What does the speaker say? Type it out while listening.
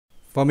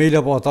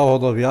Família Portal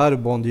Rodoviário,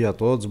 bom dia a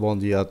todos, bom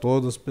dia a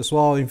todos.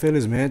 Pessoal,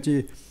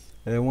 infelizmente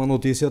é uma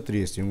notícia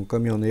triste. Um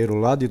caminhoneiro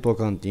lá de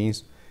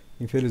Tocantins,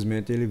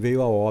 infelizmente ele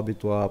veio a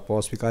óbito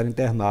após ficar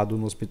internado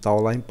no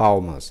hospital lá em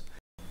Palmas.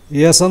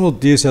 E essa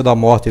notícia da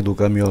morte do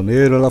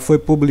caminhoneiro, ela foi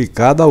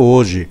publicada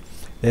hoje.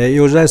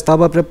 Eu já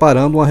estava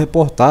preparando uma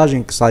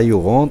reportagem que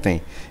saiu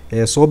ontem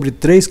sobre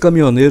 3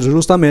 caminhoneiros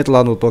justamente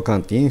lá no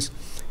Tocantins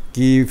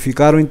que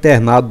ficaram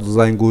internados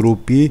lá em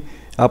Gurupi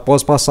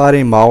após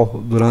passarem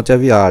mal durante a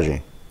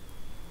viagem.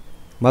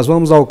 Mas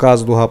vamos ao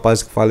caso do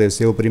rapaz que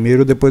faleceu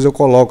primeiro, depois eu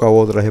coloco a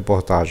outra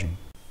reportagem.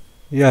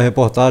 E a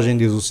reportagem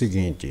diz o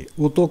seguinte: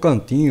 o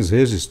Tocantins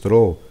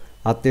registrou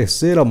a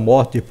 3ª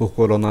morte por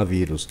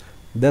coronavírus.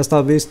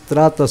 Desta vez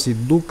trata-se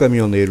do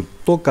caminhoneiro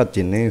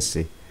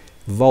tocantinense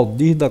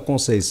Valdir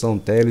Conceição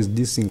Teles,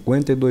 de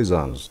 52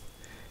 anos.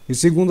 E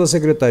segundo a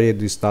Secretaria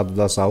do Estado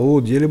da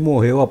Saúde, ele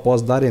morreu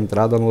após dar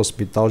entrada no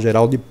Hospital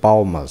Geral de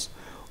Palmas.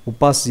 O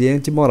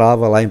paciente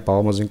morava lá em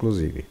Palmas,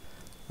 inclusive.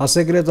 A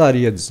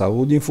Secretaria de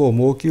Saúde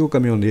informou que o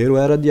caminhoneiro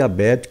era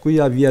diabético e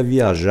havia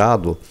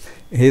viajado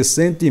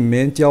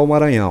recentemente ao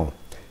Maranhão.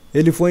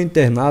 Ele foi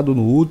internado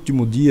no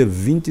último dia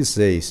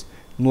 26,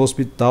 no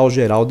Hospital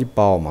Geral de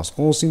Palmas,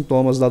 com os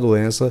sintomas da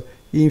doença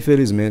e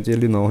infelizmente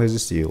ele não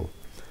resistiu.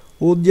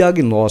 O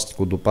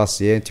diagnóstico do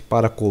paciente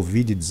para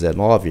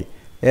Covid-19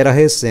 era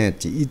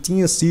recente e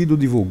tinha sido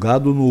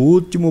divulgado no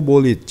último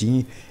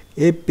boletim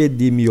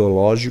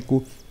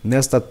epidemiológico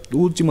nesta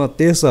última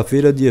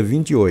terça-feira, dia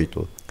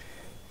 28.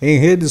 Em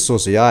redes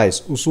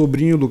sociais, o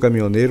sobrinho do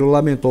caminhoneiro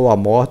lamentou a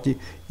morte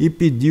e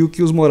pediu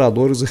que os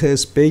moradores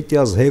respeitem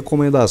as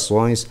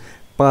recomendações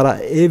para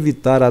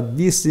evitar a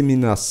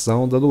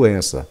disseminação da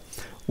doença.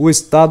 O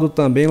Estado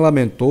também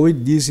lamentou e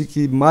disse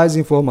que mais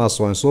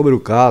informações sobre o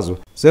caso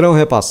serão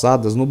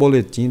repassadas no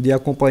boletim de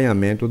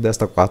acompanhamento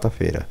desta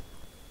quarta-feira.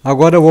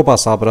 Agora eu vou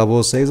passar para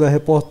vocês a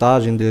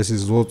reportagem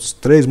desses outros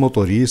 3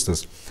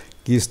 motoristas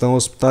que estão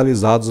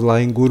hospitalizados lá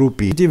em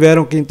Gurupi e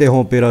tiveram que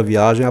interromper a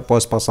viagem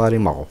após passarem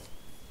mal.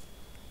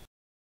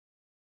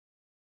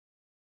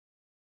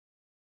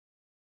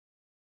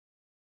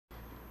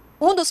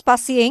 Um dos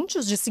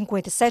pacientes, de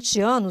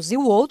 57 anos, e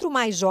o outro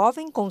mais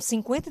jovem, com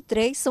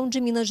 53, são de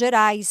Minas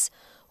Gerais.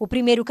 O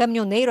primeiro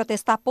caminhoneiro a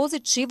testar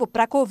positivo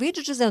para a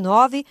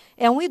Covid-19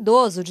 é um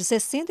idoso de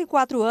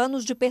 64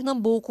 anos de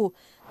Pernambuco.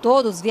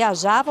 Todos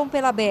viajavam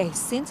pela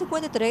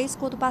BR-153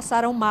 quando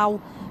passaram mal.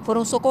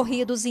 Foram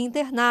socorridos e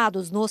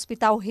internados no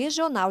Hospital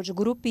Regional de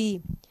Gurupi.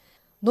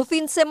 No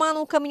fim de semana,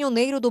 um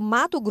caminhoneiro do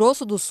Mato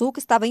Grosso do Sul, que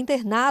estava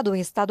internado em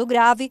estado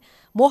grave,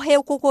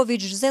 morreu com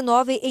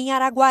Covid-19 em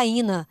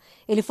Araguaína.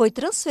 Ele foi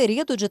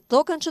transferido de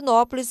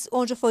Tocantinópolis,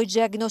 onde foi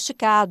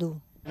diagnosticado.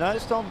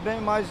 Nós estamos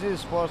bem mais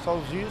expostos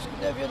aos riscos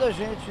devido a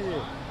gente,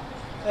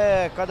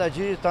 cada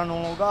dia estar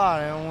num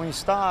lugar, um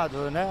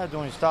estado, né, de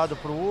um estado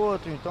para o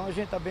outro, então a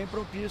gente está bem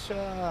propício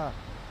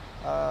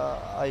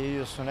a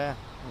isso, né?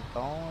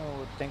 Então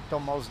tem que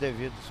tomar os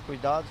devidos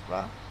cuidados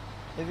para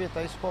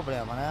evitar esse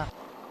problema, né?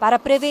 Para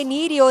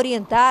prevenir e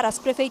orientar, as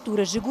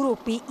prefeituras de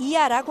Gurupi e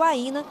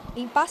Araguaína,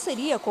 em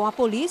parceria com a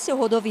Polícia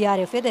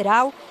Rodoviária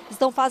Federal,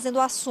 estão fazendo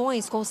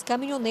ações com os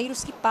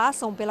caminhoneiros que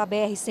passam pela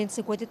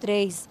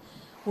BR-153.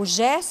 O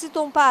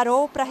Gerson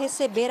parou para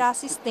receber a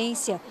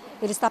assistência.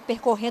 Ele está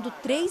percorrendo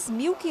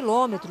 3.000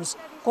 quilômetros,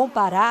 com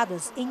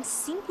paradas em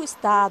 5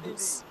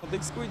 estados. Tem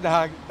que se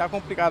cuidar, tá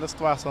complicada a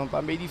situação,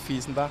 tá meio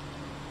difícil, tá?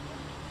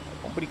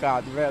 É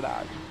complicado, de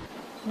verdade.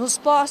 Nos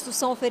postos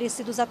são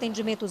oferecidos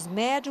atendimentos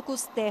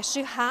médicos,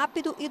 teste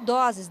rápido e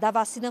doses da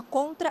vacina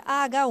contra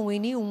a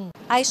H1N1.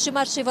 A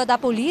estimativa da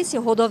Polícia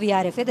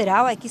Rodoviária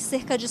Federal é que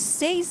cerca de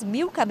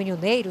 6.000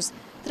 caminhoneiros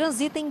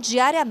transitem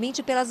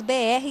diariamente pelas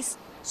BRs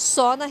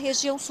só na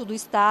região sul do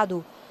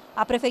estado.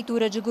 A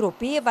Prefeitura de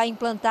Gurupi vai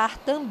implantar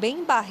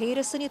também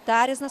barreiras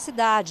sanitárias na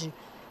cidade,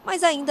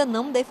 mas ainda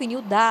não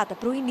definiu data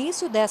para o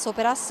início dessa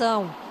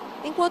operação.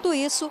 Enquanto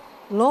isso,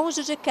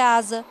 longe de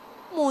casa,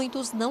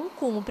 muitos não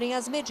cumprem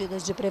as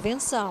medidas de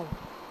prevenção.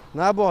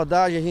 Na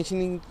abordagem, a gente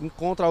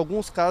encontra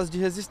alguns casos de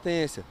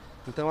resistência.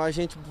 Então, a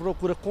gente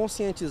procura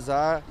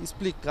conscientizar,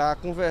 explicar,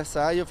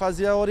 conversar e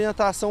fazer a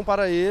orientação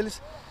para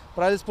eles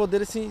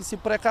poderem se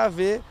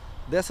precaver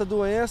dessa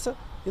doença.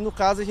 E, no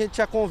caso, a gente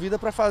já convida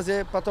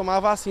para tomar a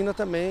vacina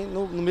também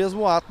no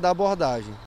mesmo ato da abordagem.